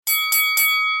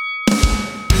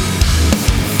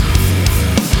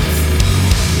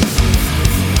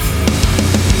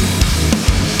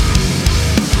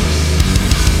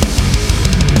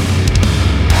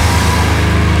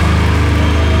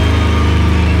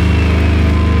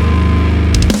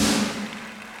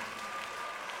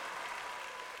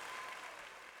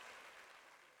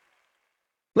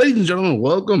Ladies and gentlemen,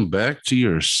 welcome back to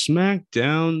your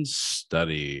SmackDown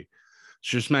study.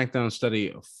 It's your SmackDown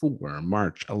study for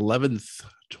March 11th,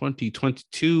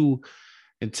 2022.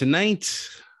 And tonight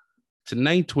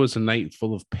was a night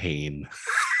full of pain.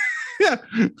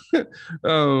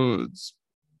 It's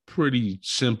pretty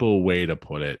simple way to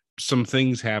put it. Some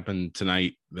things happened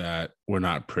tonight that were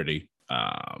not pretty.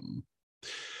 An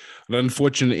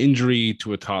unfortunate injury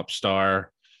to a top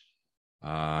star,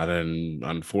 an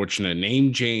unfortunate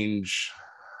name change,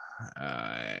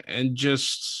 and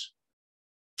just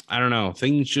I don't know,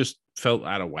 things just felt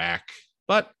out of whack.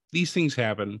 But these things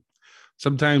happen.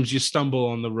 Sometimes you stumble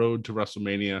on the road to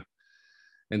WrestleMania,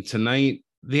 and tonight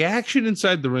the action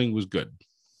inside the ring was good.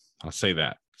 I'll say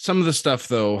that. Some of the stuff,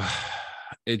 though,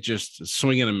 it just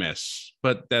swing and a miss.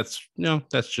 But that's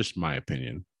just my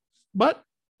opinion. But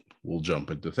we'll jump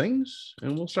into things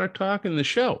and we'll start talking the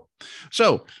show.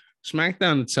 So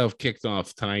SmackDown itself kicked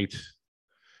off tonight.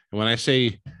 And when I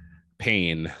say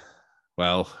pain,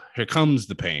 well, here comes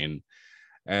the pain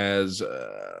as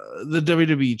the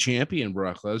WWE champion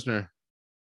Brock Lesnar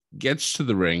gets to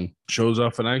the ring, shows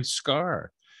off a nice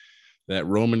scar that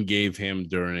Roman gave him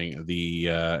during the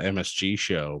MSG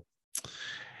show,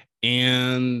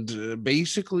 and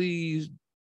basically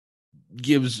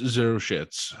gives zero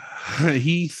shits.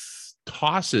 He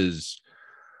tosses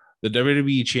the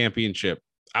WWE championship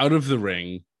out of the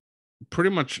ring, pretty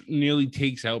much nearly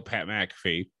takes out Pat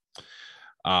McAfee,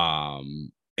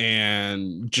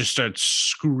 and just starts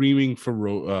screaming for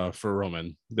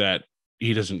Roman that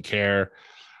he doesn't care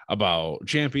about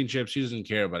championships. He doesn't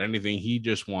care about anything. He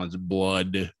just wants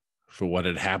blood for what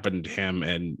had happened to him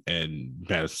and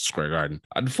Madison Square Garden.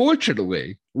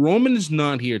 Unfortunately, Roman is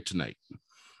not here tonight,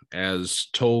 as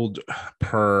told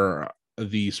per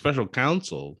the special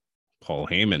counsel, Paul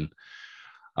Heyman.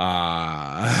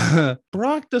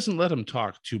 Brock doesn't let him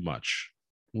talk too much.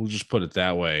 We'll just put it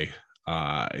that way.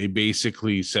 He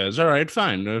basically says, all right,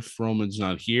 fine. If Roman's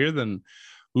not here, then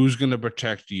who's going to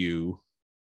protect you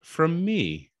from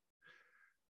me?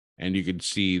 And you can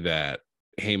see that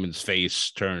Heyman's face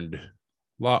turned a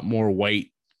lot more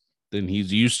white than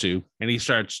he's used to. And he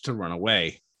starts to run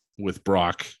away with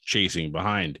Brock chasing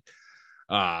behind.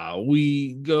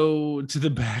 We go to the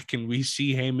back and we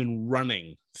see Heyman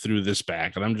running through this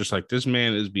back. And I'm just like, this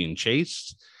man is being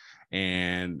chased.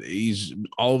 And he's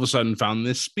all of a sudden found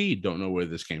this speed. Don't know where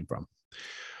this came from.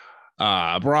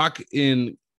 Brock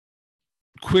in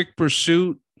quick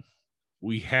pursuit.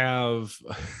 We have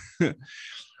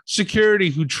security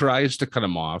who tries to cut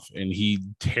him off, and he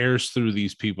tears through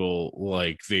these people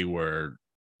like they were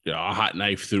a hot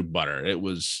knife through butter. It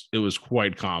was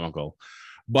quite comical,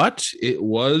 but it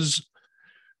was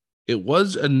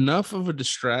enough of a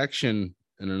distraction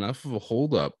and enough of a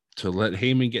holdup to let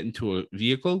Heyman get into a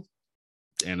vehicle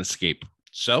and escape.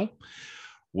 So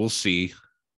we'll see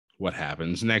what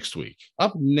happens next week.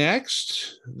 Up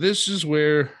next, this is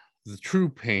where the true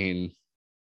pain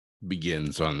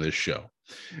begins on this show.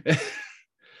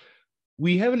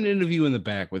 We have an interview in the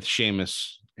back with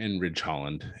Sheamus and Ridge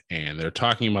Holland, and they're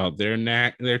talking about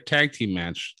their tag team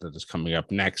match that is coming up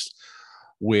next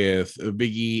with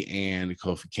Big E and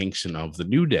Kofi Kingston of the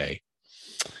New Day.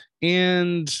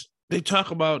 And they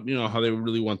talk about, how they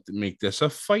really want to make this a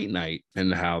fight night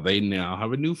and how they now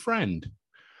have a new friend.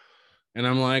 And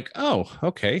I'm like, oh,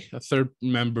 okay, a third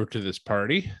member to this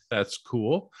party. That's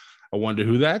cool. I wonder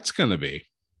who that's going to be.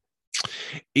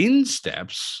 In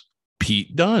steps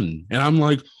Pete Dunne. And I'm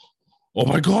like, oh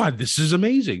my God, this is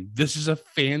amazing. This is a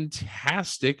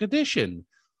fantastic addition.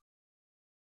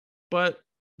 But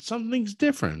something's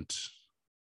different.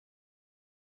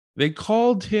 They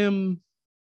called him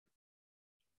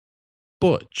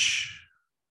Butch.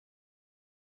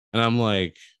 And I'm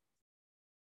like,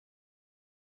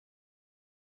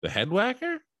 the head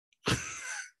whacker?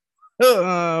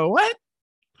 What?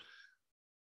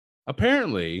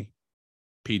 Apparently,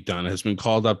 Pete Dunne has been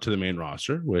called up to the main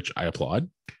roster, which I applaud.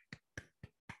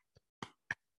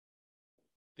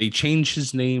 They changed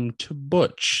his name to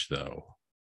Butch, though.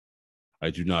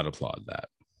 I do not applaud that.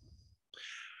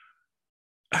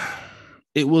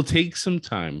 It will take some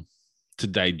time to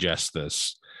digest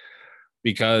this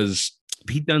because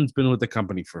Pete Dunne's been with the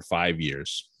company for 5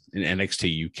 years in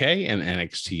NXT UK and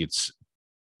it's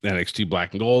NXT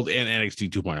Black and Gold and NXT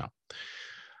 2.0.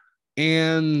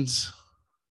 And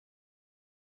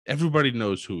everybody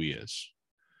knows who he is.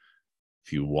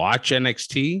 If you watch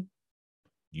NXT,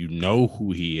 you know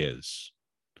who he is.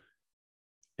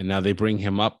 And now they bring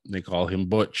him up and they call him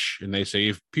Butch. And they say,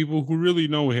 if people who really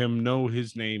know him know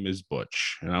his name is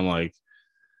Butch. And I'm like,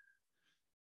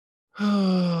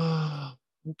 oh,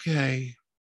 okay.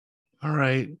 All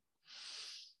right.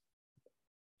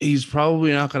 He's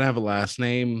probably not going to have a last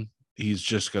name. He's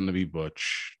just going to be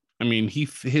Butch. I mean,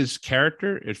 his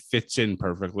character, it fits in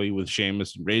perfectly with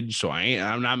Sheamus and Ridge, so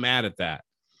I'm not mad at that.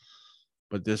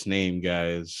 But this name,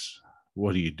 guys,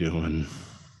 what are you doing?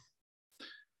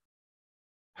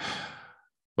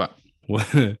 But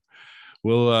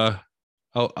we'll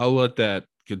I'll let that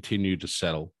continue to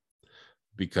settle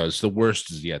because the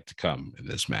worst is yet to come in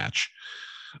this match.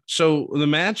 So the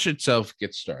match itself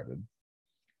gets started.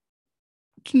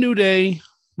 It's New Day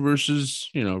versus,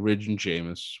 Ridge and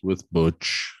Sheamus with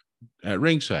Butch at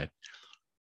ringside.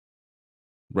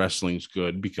 Wrestling's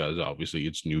good because obviously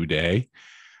it's New Day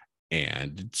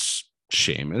and it's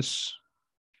Sheamus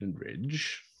and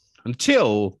Ridge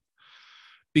until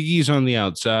Big E's on the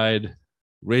outside.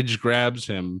 Ridge grabs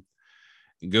him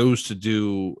and goes to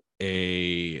do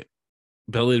a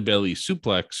belly to belly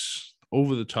suplex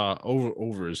over the top,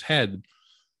 over his head.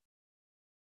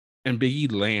 And Big E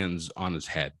lands on his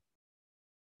head.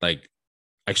 Like,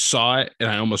 I saw it and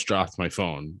I almost dropped my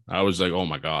phone. I was like, oh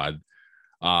my God.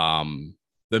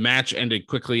 The match ended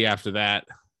quickly after that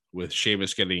with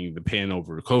Sheamus getting the pin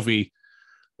over Kofi.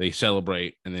 They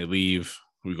celebrate and they leave.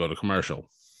 We go to commercial.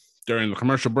 During the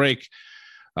commercial break,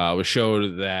 it was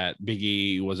showed that Big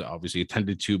E was obviously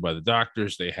attended to by the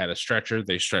doctors. They had a stretcher.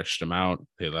 They stretched him out.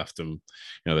 They left him,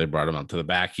 they brought him out to the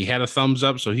back. He had a thumbs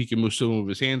up so he can still move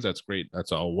his hands. That's great.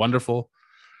 That's all wonderful.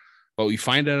 But we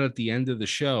find out at the end of the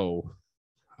show,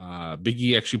 Big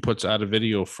E actually puts out a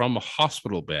video from a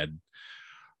hospital bed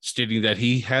stating that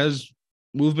he has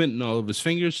movement in all of his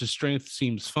fingers. His strength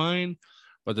seems fine,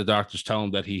 but the doctors tell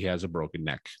him that he has a broken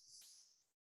neck.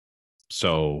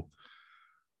 So,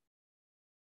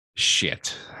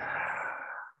 shit.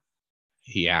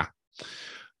 Yeah.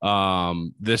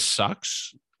 This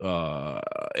sucks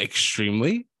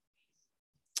extremely.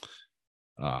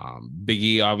 Big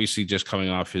E obviously just coming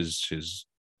off his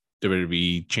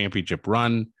WWE championship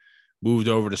run, moved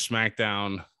over to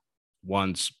SmackDown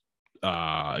once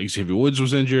Xavier Woods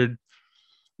was injured.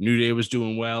 New Day was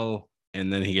doing well,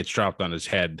 and then he gets dropped on his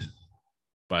head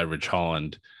by Ridge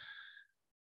Holland,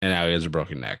 and now he has a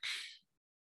broken neck.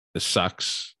 This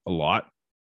sucks a lot.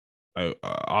 I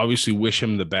obviously wish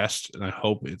him the best, and I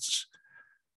hope it's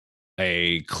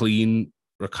a clean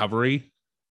recovery.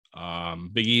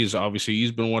 Big E is obviously,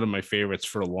 he's been one of my favorites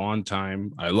for a long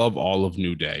time. I love all of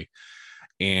New Day,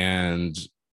 and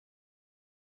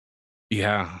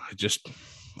yeah, I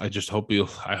just hope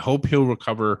he'll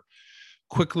recover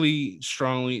quickly,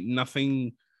 strongly.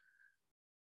 Nothing,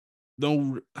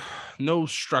 no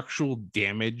structural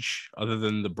damage other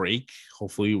than the break.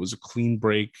 Hopefully, it was a clean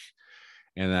break,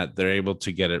 and that they're able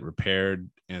to get it repaired,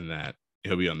 and that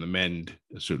he'll be on the mend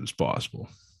as soon as possible.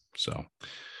 So,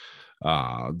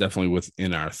 definitely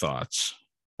within our thoughts.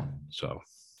 So,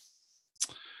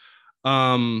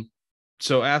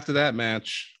 so after that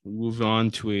match, we moved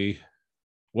on to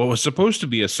what was supposed to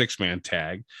be a 6-man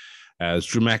tag, as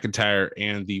Drew McIntyre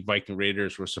and the Viking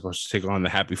Raiders were supposed to take on the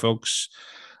Happy Folks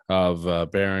of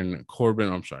Baron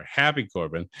Corbin. I'm sorry, Happy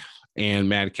Corbin and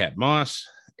Madcap Moss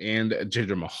and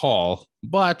Jinder Mahal,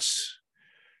 but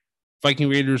Viking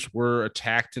Raiders were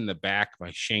attacked in the back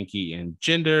by Shanky and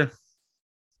Jinder,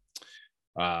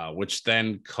 which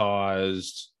then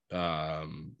caused the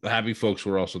Happy Folks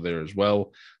were also there as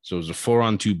well. So it was a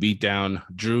 4-on-2 beatdown.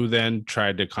 Drew then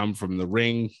tried to come from the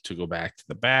ring to go back to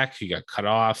the back. He got cut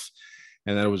off.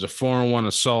 And then it was a 4-on-1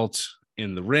 assault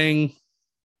in the ring.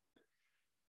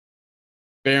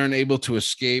 Baron able to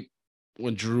escape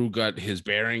when Drew got his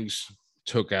bearings,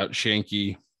 took out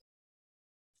Shanky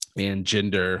and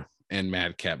Jinder and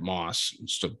Madcap Moss and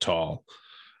stood tall.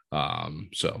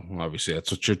 So obviously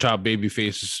that's what your top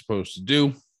babyface is supposed to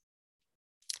do.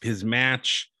 His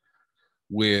match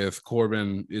with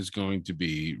Corbin is going to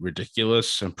be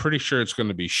ridiculous. I'm pretty sure it's going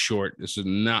to be short. This is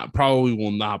probably will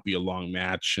not be a long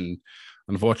match. And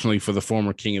unfortunately for the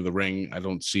former King of the Ring, I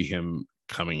don't see him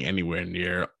coming anywhere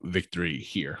near victory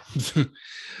here.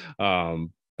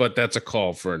 But that's a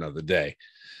call for another day.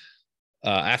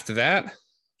 After that,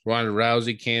 Ronda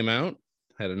Rousey came out,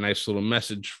 had a nice little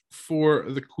message for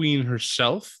the Queen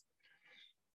herself.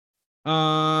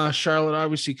 Charlotte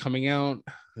obviously coming out.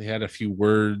 They had a few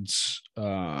words.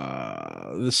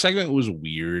 The segment was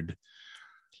weird.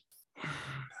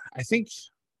 I think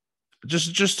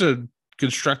just a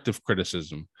constructive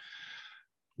criticism.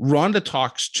 Ronda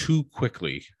talks too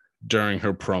quickly during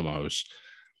her promos.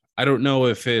 I don't know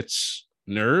if it's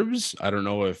nerves. I don't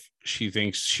know if she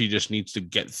thinks she just needs to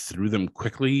get through them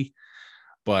quickly,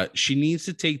 but she needs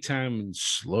to take time and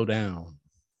slow down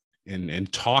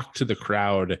and talk to the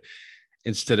crowd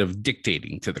instead of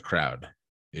dictating to the crowd,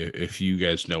 if you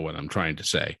guys know what I'm trying to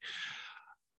say.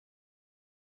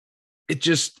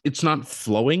 it's not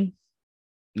flowing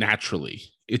naturally.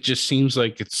 It just seems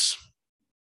like it's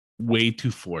way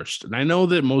too forced. And I know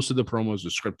that most of the promos are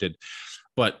scripted,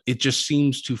 but it just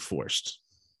seems too forced.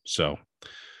 So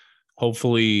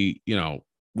hopefully,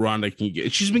 Ronda can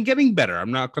she's been getting better.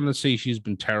 I'm not going to say she's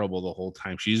been terrible the whole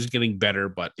time. She's getting better,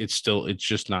 but it's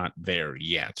just not there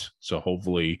yet. So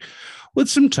hopefully with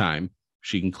some time,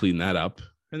 she can clean that up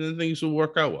and then things will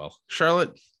work out well.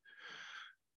 Charlotte,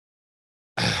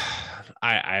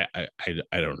 I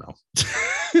don't know.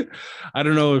 I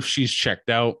don't know if she's checked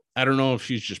out. I don't know if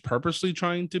she's just purposely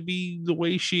trying to be the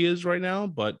way she is right now,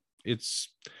 but if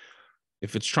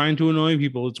it's trying to annoy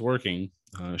people, it's working.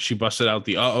 She busted out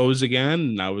the uh-ohs again,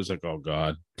 and I was like, oh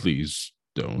God, please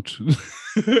don't.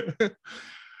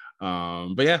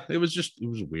 But yeah, it was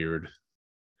weird.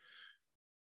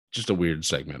 Just a weird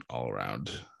segment all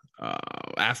around.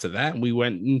 After that, we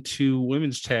went into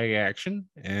women's tag action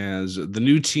as the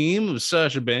new team of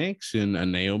Sasha Banks and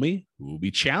Naomi will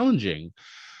be challenging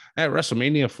at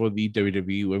WrestleMania for the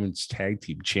WWE Women's Tag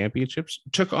Team Championships,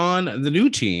 took on the new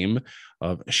team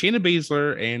of Shayna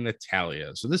Baszler and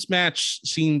Natalya. So this match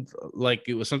seemed like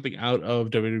it was something out of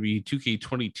WWE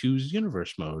 2K22's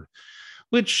Universe mode,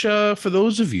 which for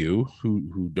those of you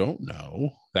who don't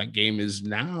know, that game is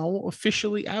now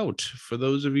officially out for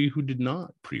those of you who did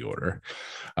not pre-order.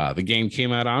 The game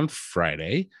came out on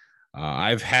Friday.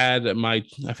 I've had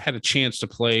a chance to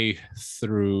play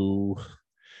through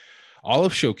all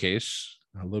of Showcase,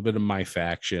 a little bit of My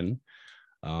Faction.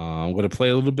 I'm going to play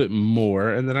a little bit more,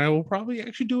 and then I will probably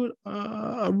actually do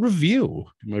a review,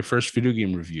 my first video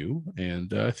game review,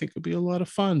 and I think it'll be a lot of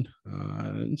fun.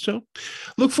 And so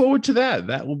look forward to that.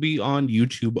 That will be on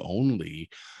YouTube only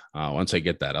once I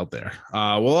get that out there.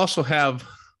 We'll also have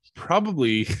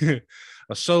probably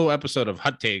a solo episode of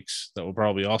Hot Takes that will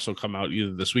probably also come out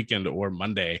either this weekend or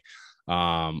Monday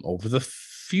over the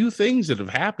few things that have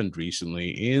happened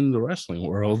recently in the wrestling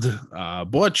world.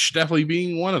 Butch definitely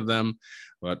being one of them,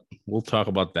 but we'll talk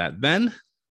about that then.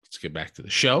 Let's get back to the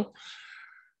show.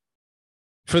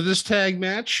 For this tag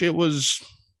match, it was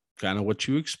kind of what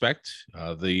you expect.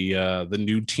 The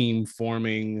new team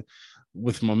forming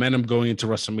with momentum going into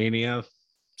WrestleMania.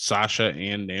 Sasha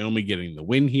and Naomi getting the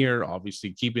win here,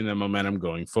 obviously keeping the momentum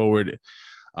going forward.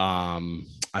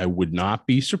 I would not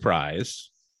be surprised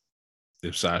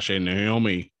if Sasha and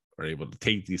Naomi are able to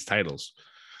take these titles,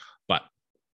 but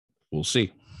we'll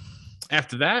see.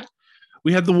 After that,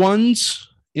 we had the ones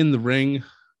in the ring,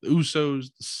 the Usos,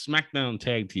 the SmackDown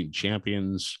Tag Team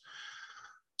Champions,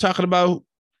 talking about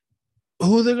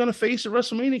who they're going to face at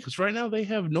WrestleMania, because right now they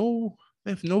have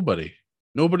nobody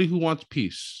who wants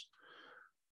peace.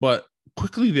 But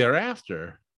quickly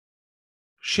thereafter,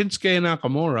 Shinsuke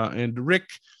Nakamura and Rick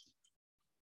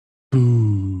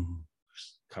Boogs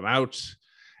come out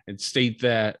and state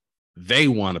that they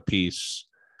want a peace,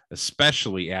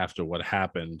 especially after what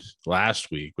happened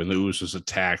last week when the Usos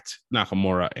attacked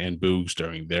Nakamura and Boogs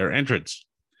during their entrance.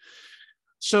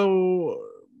 So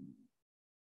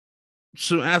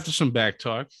after some back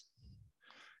talk,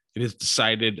 it is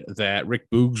decided that Rick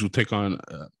Boogs will take on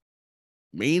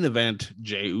main event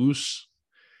Jey Uso,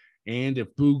 and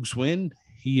if Boogs win,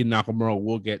 he and Nakamura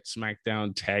will get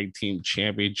SmackDown Tag Team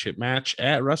Championship match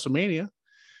at WrestleMania.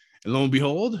 And lo and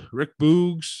behold, Rick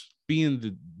Boogs,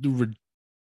 being the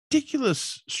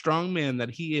ridiculous strongman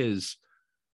that he is,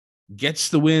 gets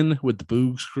the win with the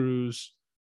Boogs Cruise.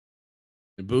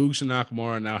 And Boogs and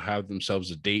Nakamura now have themselves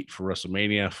a date for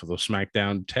WrestleMania for the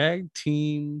SmackDown Tag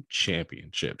Team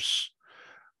Championships.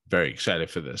 Very excited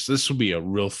for this. This will be a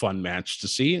real fun match to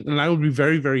see. And I would be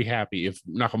very, very happy if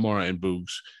Nakamura and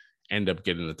Boogs end up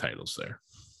getting the titles there.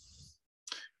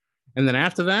 And then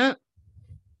after that,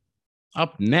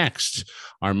 up next,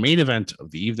 our main event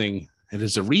of the evening. It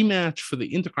is a rematch for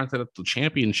the Intercontinental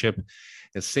Championship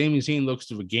as Sami Zayn looks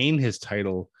to regain his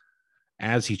title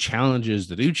as he challenges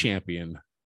the new champion,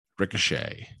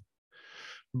 Ricochet.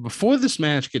 Before this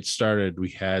match gets started, we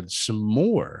had some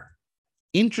more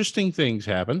interesting things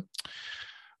happen.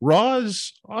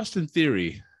 Raw's Austin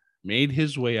Theory made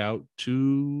his way out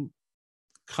to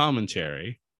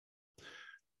commentary,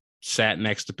 sat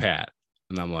next to Pat,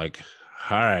 and I'm like,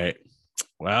 all right,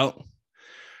 well,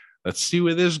 let's see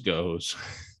where this goes.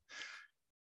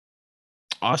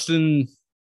 Austin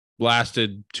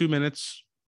lasted 2 minutes,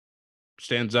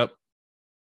 stands up,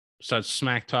 starts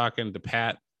smack talking to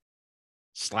Pat,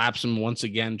 slaps him once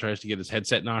again, tries to get his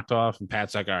headset knocked off, and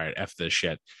Pat's like, all right, F this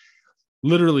shit.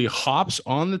 Literally hops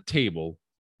on the table,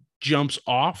 jumps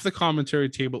off the commentary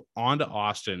table onto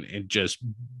Austin, and just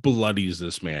bloodies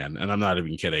this man. And I'm not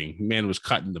even kidding. Man was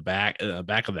cut in the back of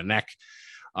the neck.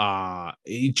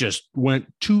 He just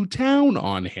went to town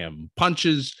on him,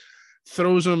 punches,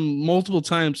 throws him multiple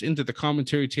times into the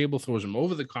commentary table, throws him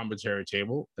over the commentary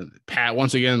table. And Pat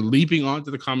once again leaping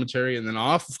onto the commentary and then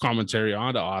off of commentary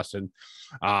onto Austin.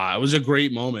 It was a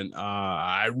great moment.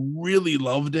 I really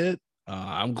loved it.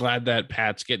 I'm glad that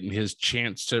Pat's getting his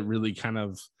chance to really kind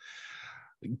of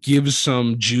give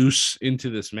some juice into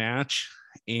this match.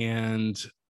 And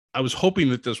I was hoping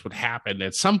that this would happen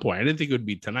at some point. I didn't think it would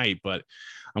be tonight, but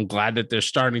I'm glad that they're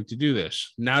starting to do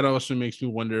this. Now it also makes me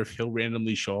wonder if he'll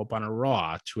randomly show up on a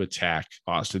Raw to attack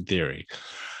Austin Theory.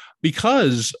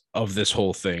 Because of this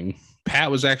whole thing, Pat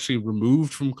was actually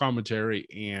removed from commentary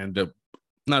and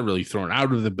not really thrown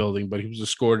out of the building, but he was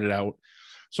escorted out.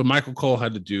 So Michael Cole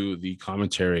had to do the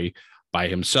commentary by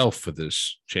himself for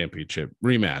this championship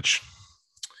rematch.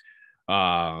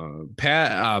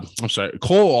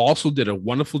 Cole also did a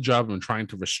wonderful job in trying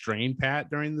to restrain Pat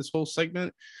during this whole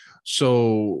segment.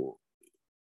 So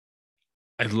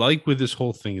I like where this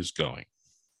whole thing is going.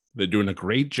 They're doing a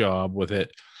great job with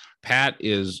it. Pat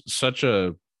is such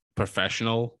a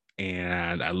professional,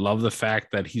 and I love the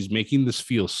fact that he's making this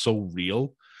feel so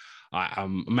real.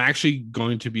 I'm actually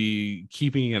going to be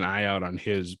keeping an eye out on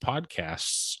his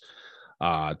podcasts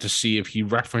to see if he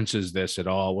references this at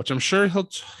all, which I'm sure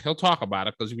he'll talk about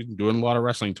it because he's been doing a lot of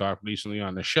wrestling talk recently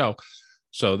on the show.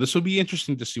 So this will be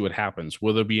interesting to see what happens.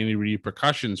 Will there be any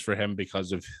repercussions for him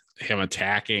because of him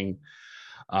attacking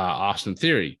Austin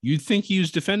Theory? You'd think he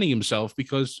was defending himself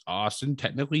because Austin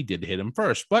technically did hit him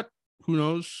first, but who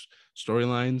knows?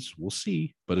 Storylines, we'll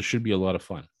see, but it should be a lot of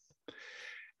fun.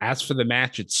 As for the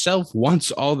match itself,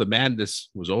 once all the madness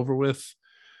was over with,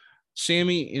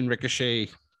 Sammy and Ricochet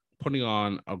putting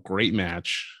on a great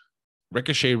match.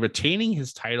 Ricochet retaining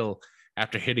his title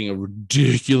after hitting a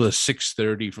ridiculous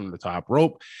 630 from the top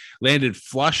rope, landed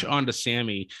flush onto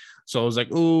Sammy. So I was like,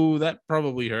 oh, that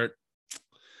probably hurt.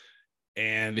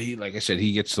 And he, like I said,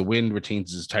 he gets the win,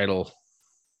 retains his title.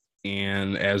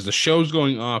 And as the show's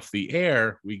going off the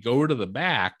air, we go to the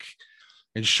back,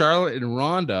 and Charlotte and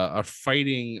Ronda are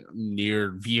fighting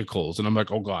near vehicles. And I'm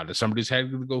like, oh, God, is somebody's head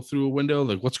going to go through a window?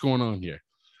 Like, what's going on here?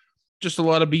 Just a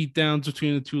lot of beatdowns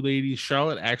between the two ladies.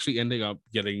 Charlotte actually ending up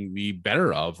getting the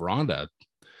better of Ronda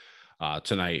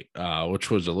tonight, which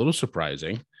was a little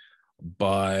surprising.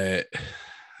 But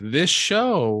this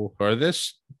show, or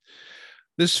this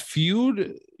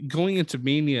feud going into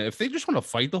Mania, if they just want to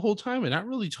fight the whole time and not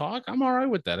really talk, I'm all right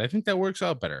with that. I think that works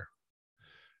out better.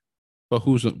 But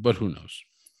who knows?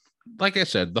 Like I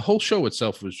said, the whole show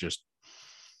itself was just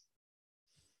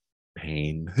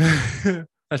pain.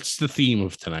 That's the theme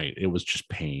of tonight. It was just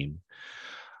pain.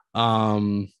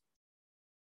 So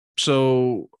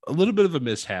a little bit of a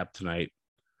mishap tonight.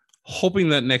 Hoping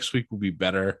that next week will be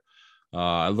better.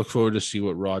 I look forward to see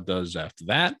what Raw does after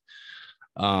that.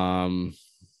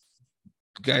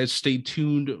 Guys, stay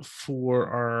tuned for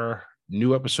our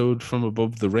new episode from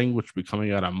Above the Ring, which will be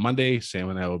coming out on Monday. Sam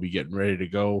and I will be getting ready to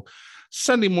go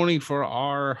Sunday morning for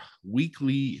our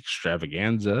weekly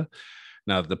extravaganza.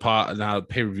 Now the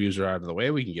pay-per-views are out of the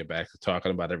way, we can get back to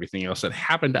talking about everything else that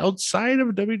happened outside of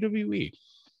WWE.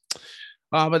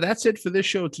 But that's it for this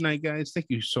show tonight, guys. Thank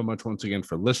you so much once again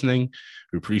for listening.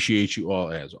 We appreciate you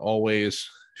all as always.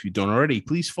 If you don't already,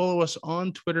 please follow us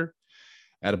on Twitter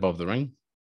at Above the Ring.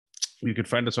 You can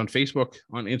find us on Facebook,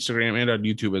 on Instagram, and on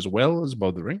YouTube as well as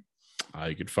Above the Ring.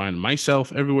 You can find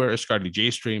myself everywhere as Scotty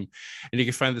J Stream, and you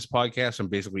can find this podcast on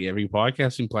basically every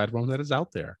podcasting platform that is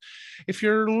out there. If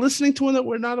you're listening to one that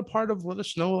we're not a part of, let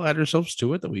us know. We'll add ourselves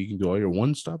to it. That way you can do all your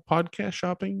one-stop podcast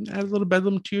shopping. Add a little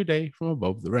bedlam to your day from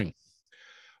Above the Ring.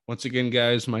 Once again,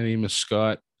 guys, my name is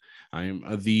Scott. I am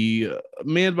the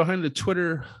man behind the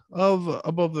Twitter of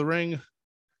Above the Ring.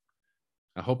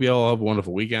 I hope you all have a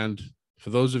wonderful weekend. For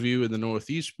those of you in the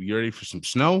Northeast, be ready for some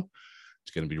snow.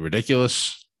 It's going to be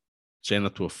ridiculous. Stand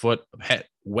up to a foot of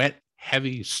wet,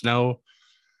 heavy snow.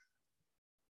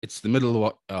 It's the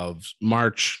middle of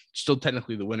March, still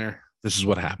technically the winter. This is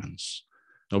what happens.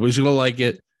 Nobody's going to like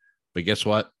it, but guess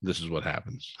what? This is what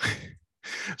happens.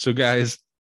 So, guys,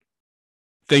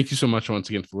 thank you so much once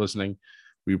again for listening.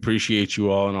 We appreciate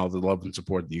you all and all the love and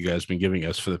support that you guys have been giving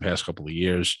us for the past couple of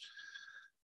years.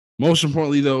 Most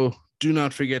importantly, though, do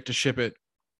not forget to ship it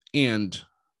and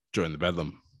join the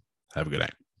bedlam. Have a good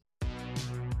night.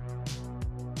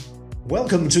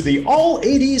 Welcome to the All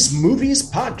 80s Movies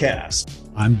Podcast.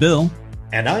 I'm Bill.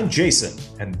 And I'm Jason.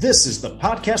 And this is the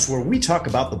podcast where we talk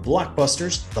about the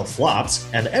blockbusters, the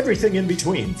flops, and everything in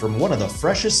between from one of the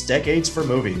freshest decades for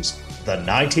movies, the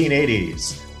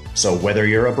 1980s. So whether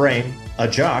you're a brain, a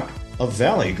jock, a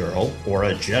valley girl, or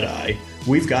a Jedi,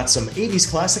 we've got some 80s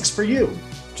classics for you.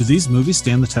 Do these movies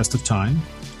stand the test of time?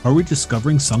 Are we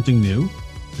discovering something new?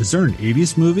 Is there an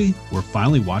 80s movie we're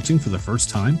finally watching for the first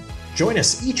time? Join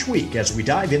us each week as we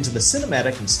dive into the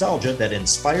cinematic nostalgia that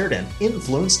inspired and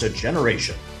influenced a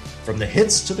generation. From the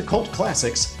hits to the cult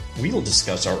classics, we'll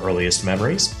discuss our earliest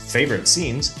memories, favorite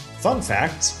scenes, fun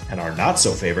facts, and our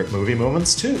not-so-favorite movie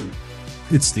moments, too.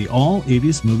 It's the All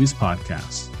 80s Movies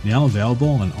Podcast, now available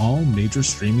on all major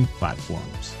streaming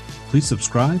platforms. Please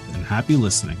subscribe and happy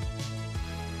listening.